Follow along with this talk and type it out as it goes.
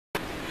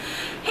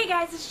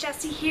guys, it's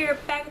Jessie here,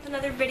 back with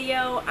another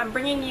video. I'm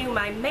bringing you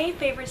my May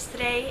favorites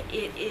today.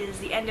 It is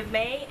the end of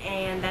May,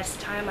 and that's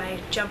the time I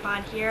jump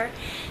on here,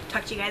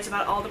 talk to you guys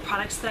about all the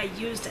products that I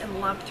used and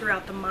loved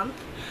throughout the month.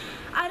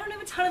 I don't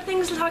have a ton of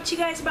things to talk to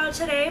you guys about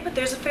today, but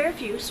there's a fair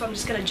few, so I'm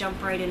just going to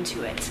jump right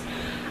into it.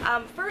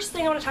 First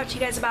thing I want to talk to you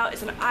guys about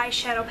is an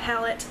eyeshadow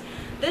palette.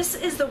 This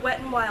is the Wet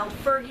n Wild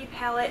Fergie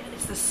palette.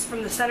 It's this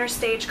from the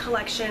Centerstage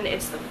collection.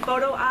 It's the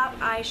Photo Op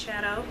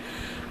eyeshadow.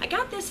 I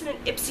got this in an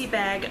Ipsy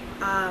bag,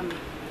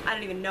 I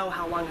don't even know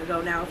how long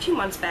ago now, a few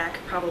months back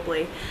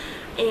probably,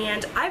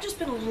 and I've just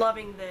been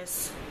loving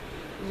this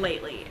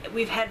lately.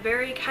 We've had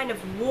very kind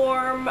of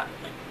warm,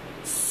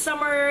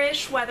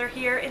 summer-ish weather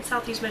here in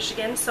Southeast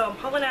Michigan, so I'm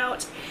pulling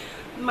out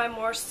my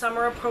more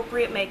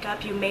summer-appropriate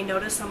makeup. You may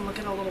notice I'm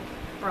looking a little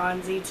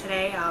bronzy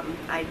today.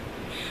 I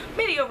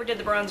maybe overdid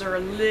the bronzer a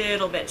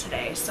little bit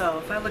today, so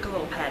if I look a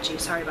little patchy,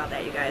 sorry about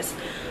that, you guys.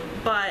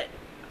 But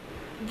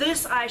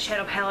this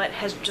eyeshadow palette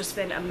has just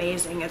been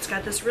amazing. It's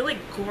got this really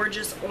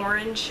gorgeous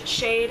orange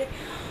shade,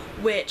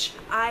 which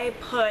I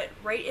put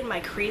right in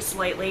my crease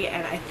lately,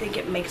 and I think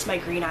it makes my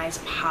green eyes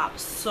pop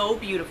so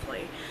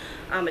beautifully.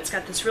 It's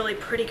got this really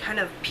pretty kind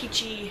of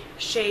peachy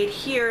shade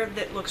here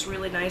that looks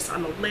really nice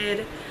on the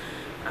lid.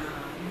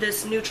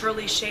 This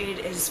neutrally shade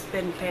has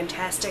been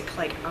fantastic,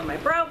 like on my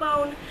brow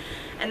bone.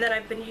 And then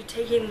I've been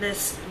taking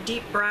this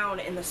deep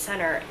brown in the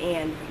center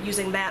and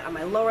using that on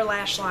my lower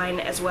lash line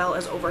as well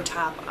as over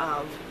top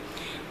of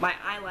my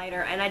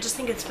eyeliner. And I just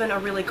think it's been a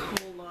really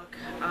cool look.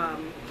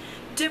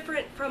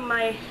 Different from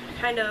my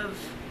kind of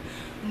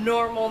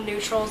normal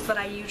neutrals that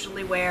I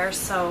usually wear.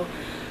 So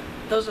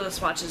those are the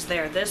swatches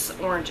there. This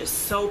orange is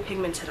so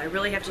pigmented. I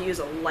really have to use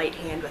a light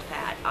hand with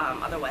that.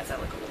 Otherwise I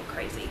look a little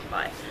crazy.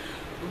 But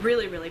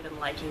really been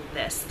liking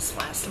this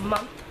last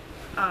month.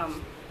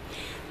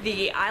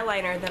 The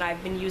eyeliner that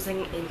I've been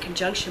using in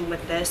conjunction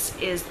with this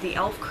is the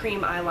e.l.f.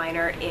 Cream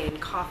Eyeliner in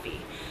Coffee.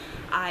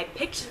 I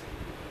picked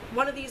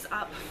one of these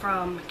up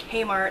from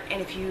Kmart, and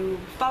if you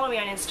follow me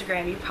on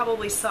Instagram, you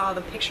probably saw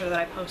the picture that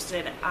I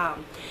posted.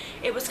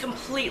 It was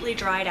completely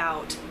dried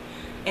out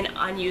and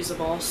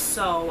unusable,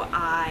 so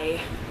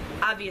I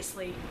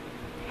obviously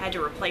had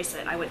to replace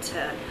it. I went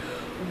to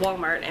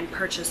Walmart and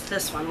purchased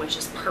this one, which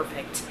is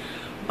perfect.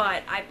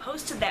 But I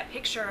posted that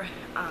picture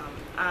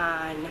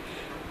on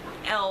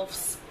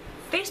e.l.f.'s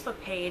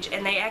Facebook page,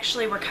 and they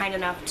actually were kind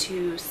enough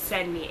to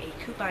send me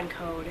a coupon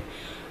code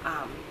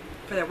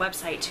for their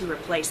website to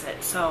replace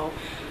it. So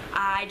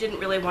I didn't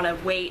really want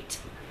to wait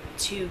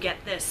to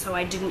get this, so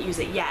I didn't use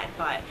it yet,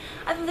 but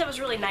I thought that was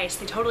really nice.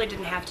 They totally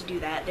didn't have to do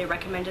that. They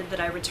recommended that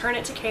I return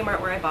it to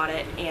Kmart where I bought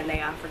it, and they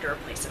offered to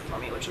replace it for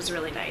me, which was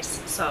really nice.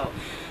 So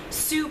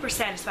super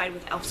satisfied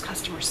with e.l.f.'s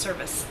customer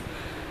service.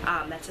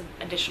 That's an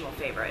additional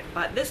favorite.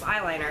 But this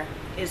eyeliner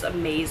is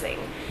amazing.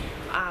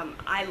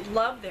 I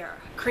love their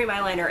cream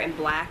eyeliner in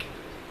black,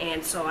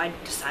 and so I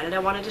decided I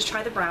wanted to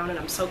try the brown, and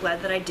I'm so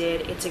glad that I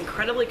did. It's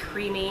incredibly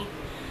creamy,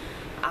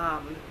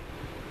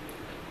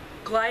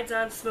 glides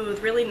on smooth,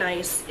 really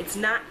nice. It's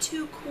not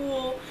too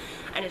cool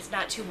and it's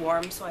not too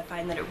warm, so I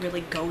find that it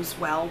really goes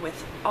well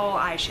with all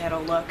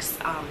eyeshadow looks,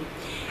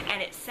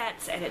 and it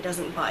sets and it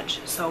doesn't budge,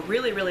 so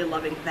really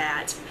loving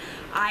that.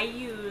 I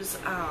use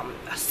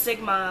a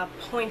Sigma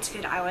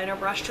pointed eyeliner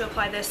brush to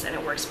apply this, and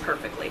it works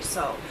perfectly,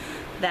 so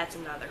that's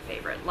another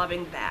favorite.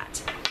 Loving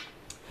that.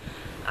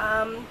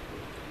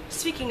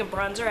 Speaking of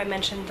bronzer, I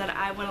mentioned that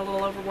I went a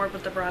little overboard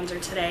with the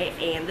bronzer today,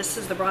 and this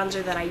is the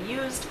bronzer that I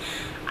used.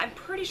 I'm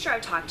pretty sure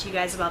I've talked to you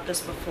guys about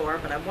this before,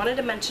 but I wanted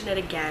to mention it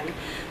again.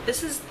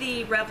 This is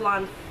the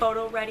Revlon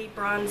PhotoREady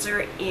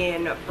bronzer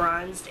in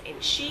Bronzed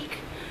and Chic.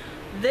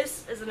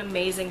 This is an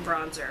amazing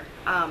bronzer.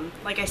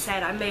 Like I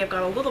said, I may have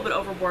gone a little bit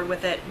overboard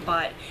with it,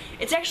 but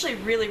it's actually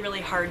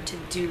really hard to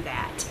do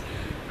that.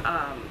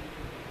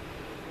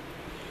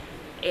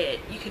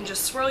 You can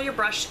just swirl your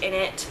brush in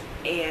it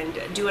and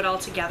do it all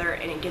together,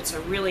 and it gets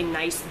a really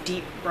nice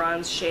deep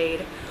bronze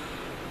shade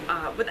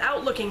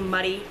without looking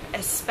muddy,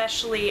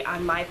 especially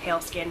on my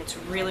pale skin. It's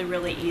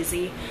really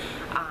easy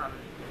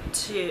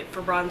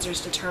for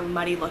bronzers to turn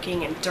muddy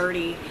looking and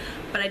dirty,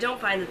 but I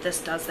don't find that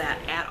this does that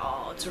at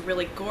all. It's a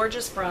really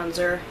gorgeous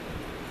bronzer.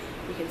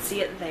 You can see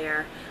it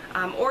there.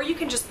 Or you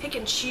can just pick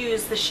and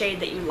choose the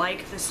shade that you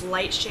like. This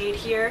light shade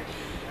here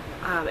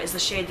is the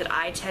shade that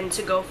I tend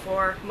to go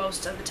for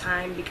most of the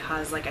time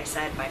because, like I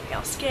said, my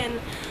pale skin.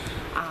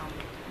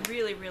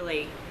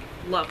 Really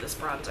love this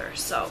bronzer,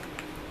 so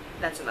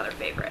that's another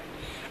favorite.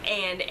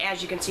 And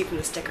as you can see from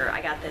the sticker,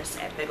 I got this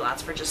at Big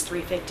Lots for just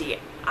 $3.50.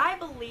 I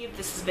believe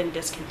this has been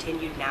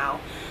discontinued now,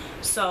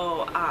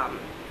 so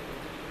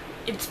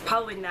it's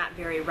probably not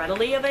very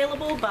readily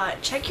available,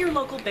 but check your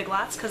local Big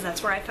Lots because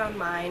that's where I found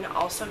mine.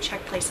 Also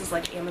check places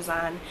like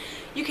Amazon.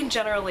 You can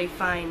generally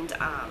find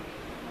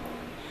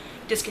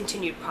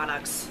discontinued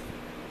products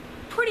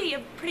pretty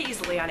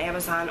easily on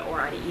Amazon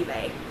or on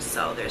eBay,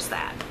 so there's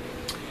that.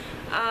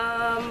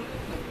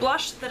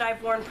 Blush that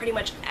I've worn pretty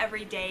much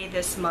every day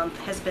this month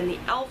has been the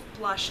e.l.f.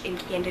 blush in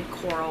Candid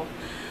Coral.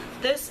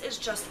 This is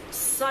just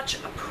such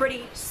a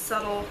pretty,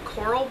 subtle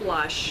coral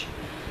blush.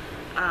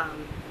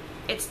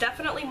 It's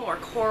definitely more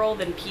coral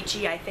than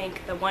peachy. I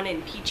think the one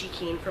in Peachy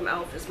Keen from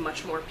e.l.f. is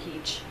much more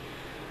peach.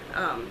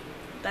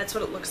 That's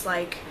what it looks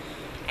like.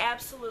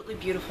 Absolutely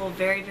beautiful,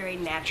 very, very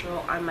natural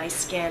on my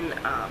skin.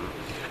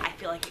 I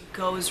feel like it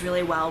goes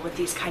really well with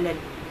these kind of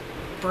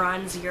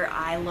bronzier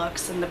eye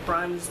looks and the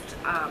bronzed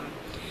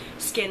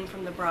skin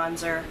from the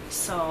bronzer,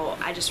 so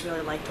I just really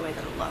like the way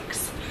that it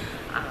looks.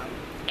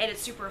 And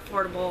it's super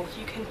affordable.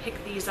 You can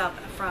pick these up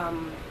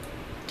from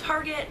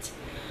Target.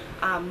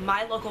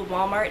 My local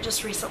Walmart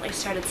just recently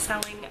started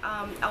selling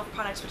e.l.f.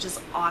 products, which is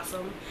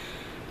awesome.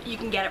 You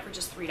can get it for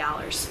just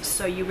 $3,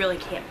 so you really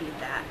can't beat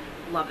that.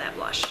 Love that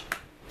blush.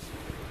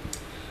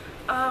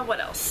 What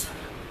else?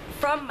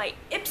 From my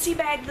Ipsy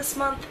bag this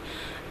month,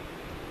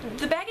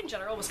 the bag in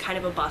general was kind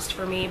of a bust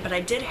for me, but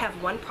I did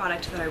have one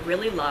product that I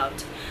really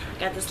loved. I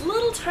got this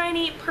little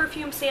tiny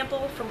perfume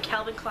sample from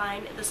Calvin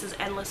Klein. This is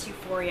Endless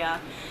Euphoria.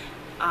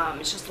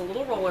 It's just a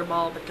little roller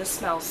ball, but this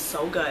smells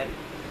so good.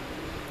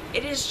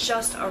 It is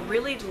just a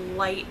really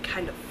light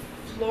kind of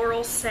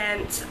floral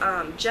scent.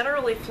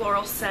 Generally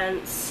floral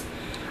scents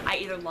I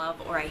either love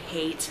or I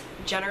hate.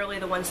 Generally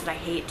the ones that I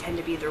hate tend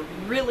to be the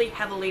really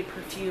heavily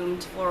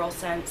perfumed floral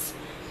scents.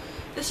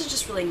 This is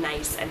just really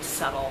nice and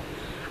subtle,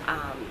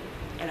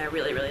 and I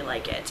really, really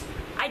like it.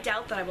 I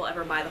doubt that I will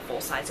ever buy the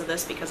full size of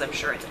this because I'm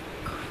sure it's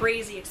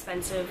crazy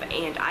expensive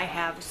and I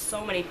have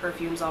so many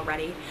perfumes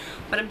already,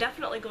 but I'm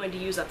definitely going to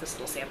use up this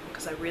little sample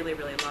because I really,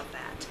 really love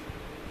that.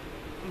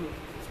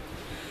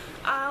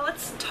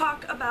 Let's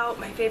talk about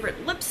my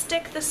favorite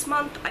lipstick this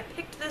month. I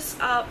picked this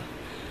up.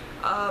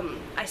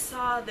 I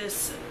saw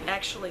this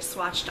actually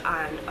swatched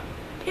on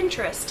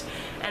Pinterest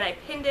and I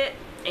pinned it,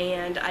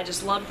 and I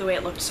just loved the way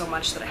it looked so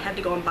much that I had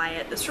to go and buy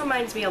it. This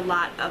reminds me a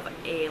lot of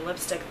a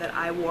lipstick that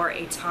I wore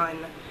a ton.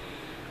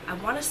 I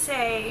want to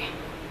say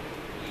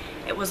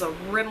it was a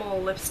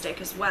Rimmel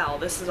lipstick as well.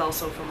 This is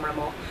also from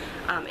Rimmel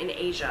in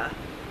Asia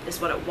is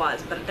what it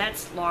was, but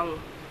that's long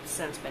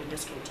since been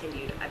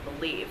discontinued, I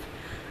believe.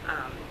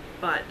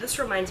 But this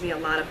reminds me a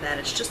lot of that.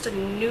 It's just a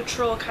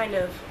neutral kind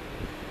of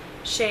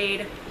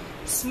shade.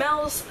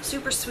 Smells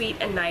super sweet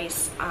and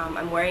nice.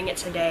 I'm wearing it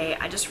today.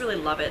 I just really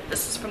love it.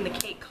 This is from the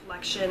Kate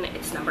collection.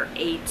 It's number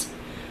 8.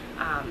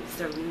 It's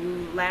their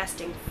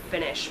Lasting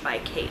Finish by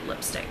Kate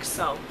lipstick.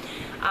 So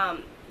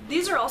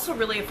these are also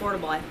really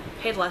affordable. I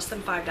paid less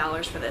than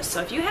 $5 for this. So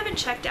if you haven't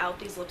checked out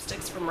these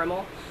lipsticks from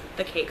Rimmel,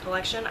 the Kate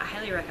collection, I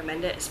highly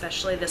recommend it,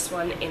 especially this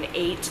one in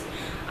 8.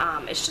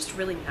 It's just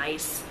really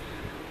nice.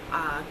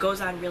 Goes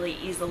on really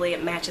easily.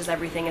 It matches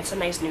everything. It's a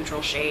nice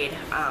neutral shade.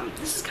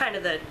 This is kind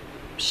of the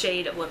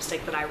shade of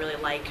lipstick that I really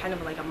like, kind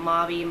of like a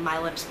mauve-y, My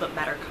Lips But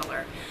Better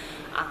color.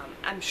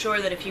 I'm sure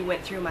that if you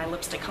went through my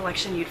lipstick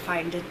collection you'd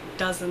find a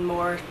dozen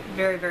more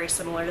very, very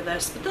similar to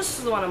this, but this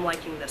is the one I'm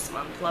liking this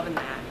month. Loving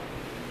that.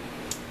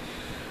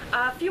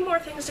 A few more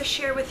things to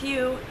share with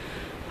you.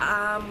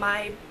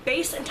 My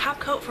base and top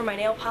coat for my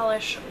nail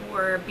polish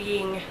were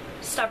being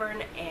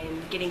stubborn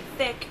and getting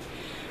thick,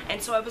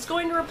 and so I was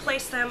going to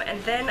replace them,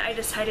 and then I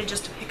decided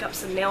just to pick up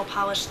some nail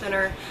polish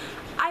thinner.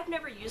 I've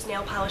never used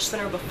nail polish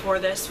thinner before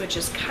this, which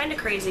is kind of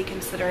crazy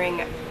considering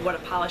what a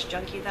polish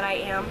junkie that I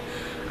am.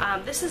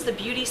 This is the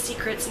Beauty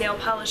Secrets nail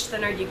polish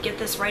thinner. You get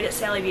this right at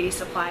Sally Beauty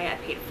Supply. I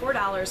paid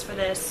 $4 for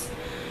this.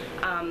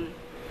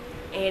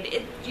 And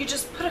you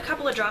just put a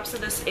couple of drops of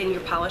this in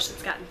your polish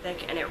that's gotten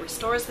thick and it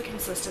restores the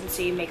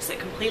consistency, makes it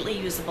completely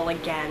usable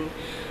again.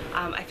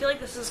 I feel like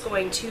this is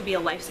going to be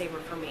a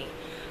lifesaver for me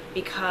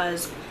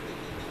because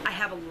I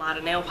have a lot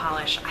of nail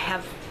polish. I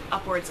have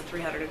upwards of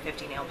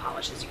 350 nail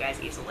polishes, you guys,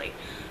 easily.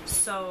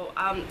 So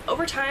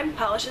over time,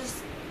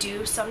 polishes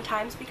do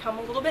sometimes become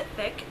a little bit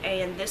thick,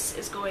 and this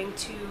is going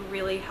to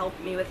really help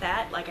me with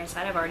that. Like I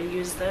said, I've already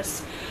used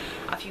this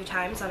a few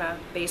times on a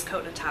base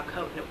coat and a top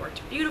coat, and it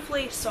worked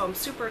beautifully, so I'm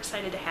super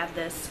excited to have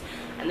this,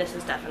 and this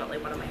is definitely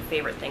one of my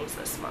favorite things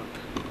this month.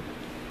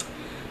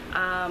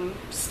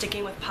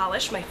 Sticking with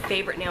polish, my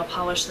favorite nail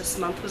polish this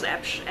month was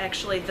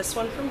actually this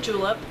one from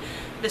Julep.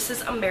 This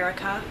is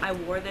America. I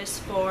wore this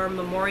for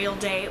Memorial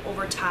Day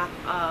over top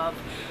of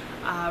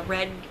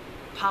red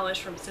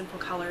polish from Simple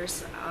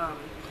Colors.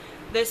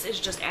 This is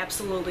just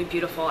absolutely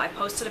beautiful. I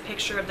posted a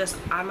picture of this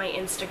on my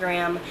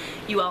Instagram.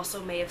 You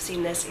also may have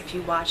seen this if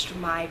you watched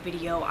my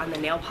video on the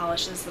nail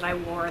polishes that I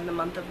wore in the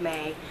month of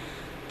May.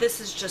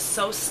 This is just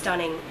so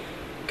stunning.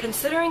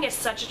 Considering it's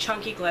such a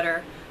chunky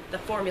glitter, the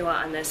formula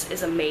on this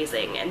is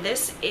amazing. And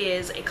this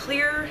is a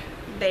clear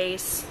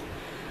base,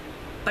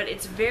 but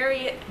it's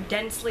very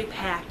densely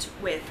packed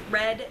with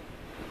red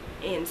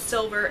and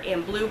silver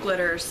and blue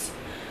glitters,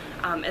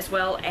 as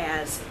well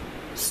as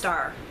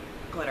star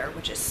glitter,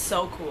 which is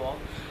so cool.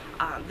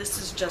 This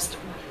is just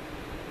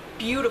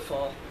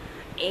beautiful,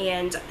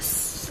 and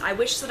I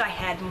wish that I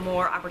had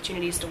more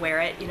opportunities to wear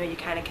it. You know, you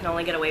kind of can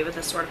only get away with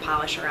this sort of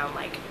polish around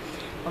like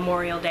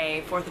Memorial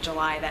Day, 4th of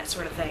July, that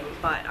sort of thing,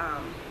 but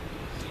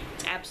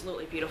it's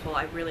absolutely beautiful.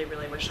 I really,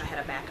 really wish I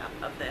had a backup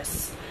of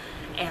this.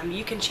 And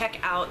you can check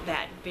out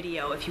that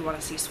video if you want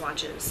to see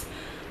swatches.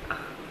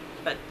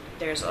 But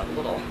there's a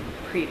little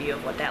preview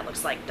of what that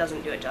looks like.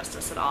 Doesn't do it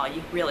justice at all.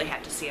 You really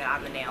have to see it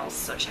on the nails.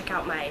 So check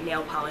out my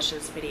nail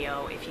polishes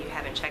video if you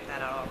haven't checked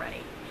that out already.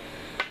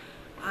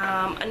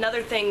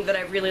 Another thing that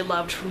I really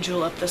loved from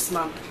Julep this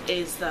month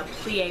is the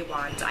Plie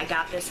wand. I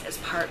got this as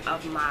part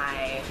of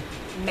my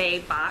May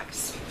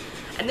box,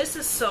 and this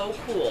is so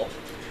cool.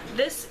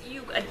 This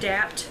you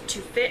adapt to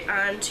fit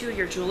onto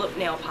your Julep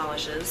nail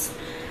polishes,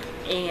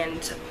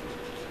 and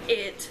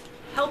it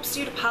helps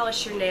you to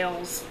polish your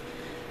nails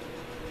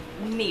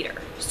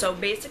neater. So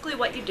basically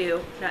what you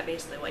do, not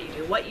basically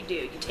what you do,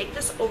 you take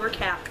this over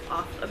cap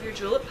off of your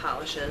Julep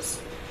polishes,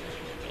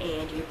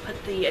 and you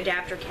put the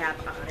adapter cap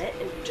on it,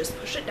 and you just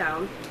push it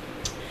down,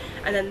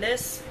 and then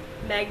this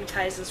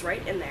magnetizes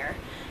right in there,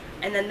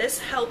 and then this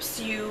helps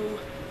you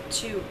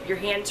to your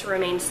hand to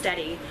remain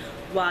steady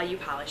while you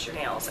polish your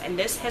nails. And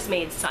this has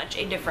made such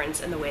a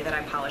difference in the way that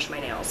I polish my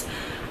nails.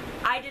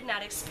 I did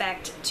not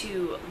expect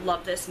to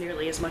love this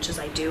nearly as much as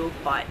I do,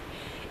 but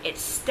it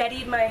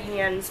steadied my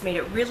hands, made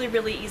it really,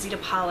 really easy to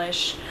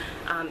polish,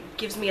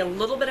 gives me a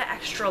little bit of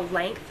extra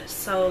length,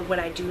 so when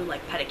I do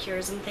like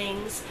pedicures and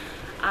things,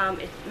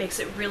 it makes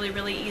it really,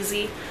 really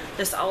easy.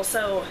 This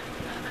also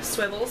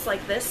swivels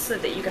like this so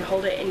that you can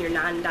hold it in your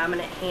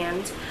non-dominant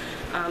hand.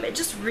 It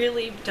just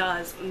really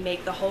does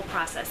make the whole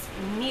process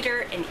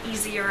neater and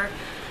easier.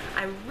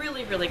 I'm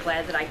really, really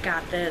glad that I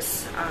got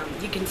this.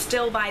 You can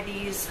still buy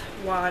these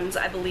wands,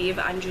 I believe,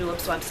 on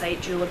Julep's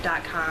website,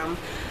 julep.com.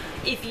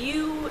 If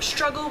you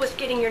struggle with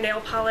getting your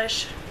nail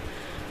polish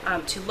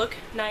to look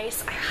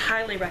nice, I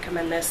highly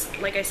recommend this.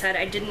 Like I said,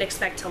 I didn't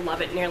expect to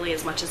love it nearly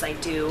as much as I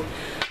do,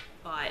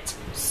 but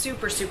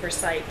super, super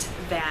psyched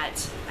that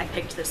I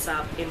picked this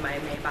up in my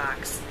May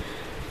box,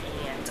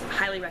 and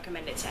highly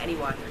recommend it to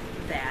anyone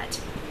that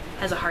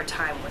has a hard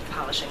time with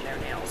polishing their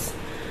nails.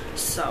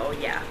 So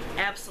yeah,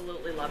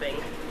 absolutely loving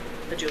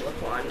the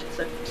Julep wand,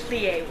 the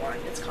Plie one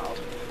it's called.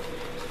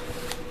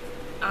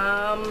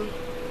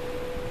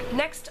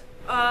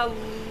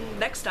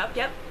 Next up,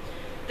 yep,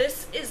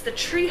 this is the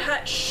Tree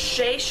Hut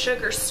Shea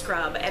Sugar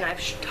Scrub, and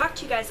I've talked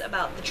to you guys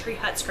about the Tree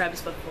Hut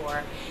scrubs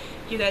before.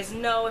 You guys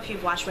know, if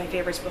you've watched my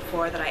favorites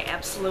before, that I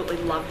absolutely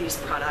love these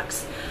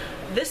products.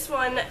 This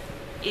one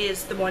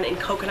is the one in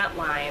coconut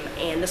lime,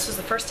 and this was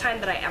the first time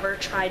that I ever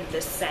tried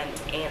this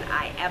scent, and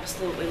I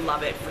absolutely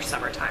love it for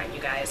summertime, you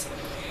guys.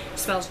 It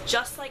smells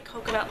just like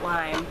coconut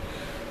lime.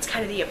 It's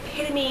kind of the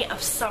epitome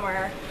of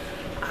summer,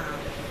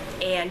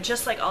 and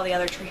just like all the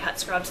other Tree Hut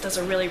scrubs, does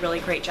a really, really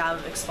great job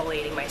of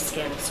exfoliating my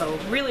skin, so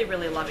really,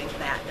 really loving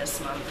that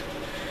this month.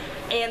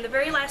 And the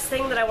very last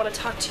thing that I want to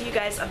talk to you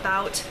guys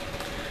about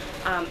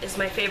is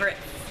my favorite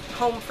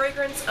home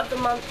fragrance of the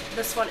month.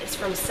 This one is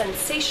from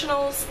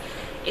Scentsationals.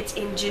 It's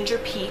in Ginger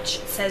Peach.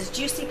 It says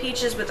juicy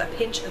peaches with a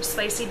pinch of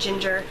spicy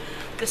ginger.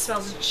 This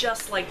smells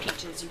just like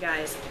peaches, you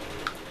guys.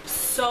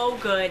 So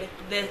good.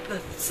 The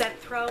scent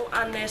throw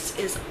on this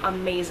is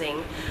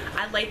amazing.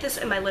 I light this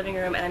in my living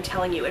room, and I'm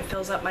telling you, it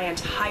fills up my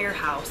entire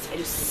house. It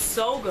is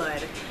so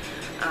good.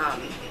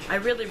 I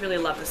really, really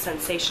love the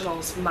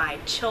Scentsationals. My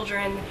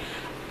children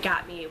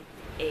got me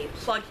a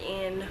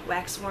plug-in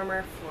wax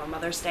warmer for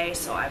Mother's Day,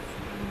 so I've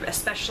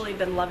especially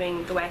been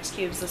loving the wax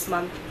cubes this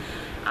month.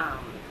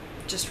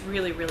 Just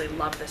really, really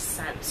love this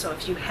scent. So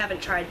if you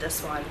haven't tried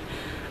this one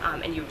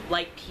and you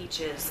like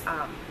peaches,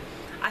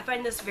 I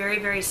find this very,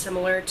 very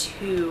similar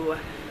to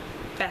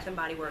Bath &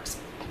 Body Works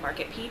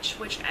Market Peach,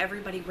 which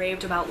everybody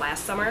raved about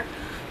last summer.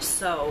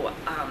 So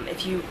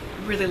if you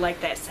really like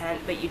that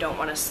scent but you don't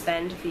want to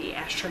spend the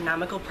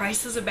astronomical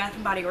prices of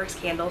Bath & Body Works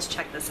candles,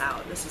 check this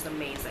out. This is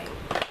amazing.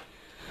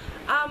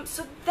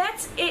 So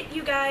that's it,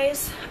 you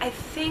guys. I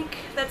think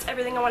that's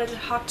everything I wanted to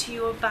talk to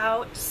you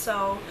about.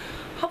 So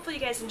hopefully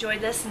you guys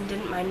enjoyed this and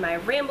didn't mind my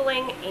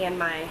rambling and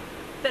my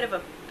bit of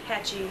a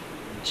patchy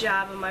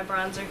job of my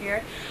bronzer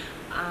here.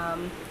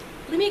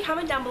 Leave me a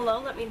comment down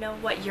below. Let me know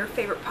what your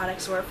favorite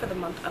products were for the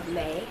month of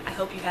May. I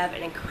hope you have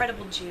an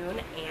incredible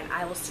June, and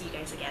I will see you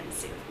guys again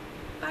soon.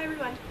 Bye,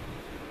 everyone.